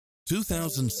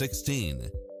2016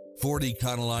 Ford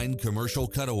Econoline Commercial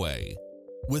Cutaway.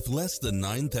 With less than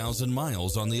 9,000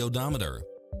 miles on the odometer.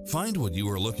 Find what you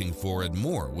are looking for and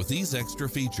more with these extra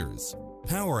features: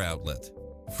 power outlet,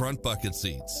 front bucket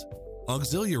seats,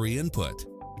 auxiliary input,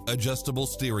 adjustable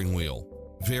steering wheel,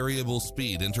 variable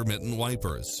speed intermittent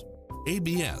wipers,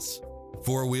 ABS,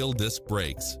 4-wheel disc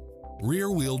brakes,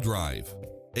 rear-wheel drive,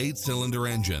 8-cylinder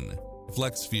engine,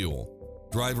 flex fuel,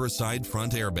 driver side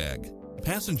front airbag,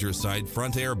 passenger side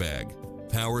front airbag,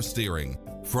 power steering,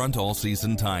 front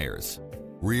all-season tires,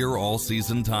 rear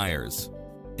all-season tires,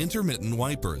 intermittent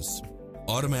wipers,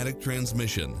 automatic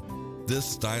transmission. This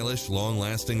stylish,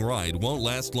 long-lasting ride won't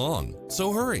last long,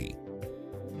 so hurry!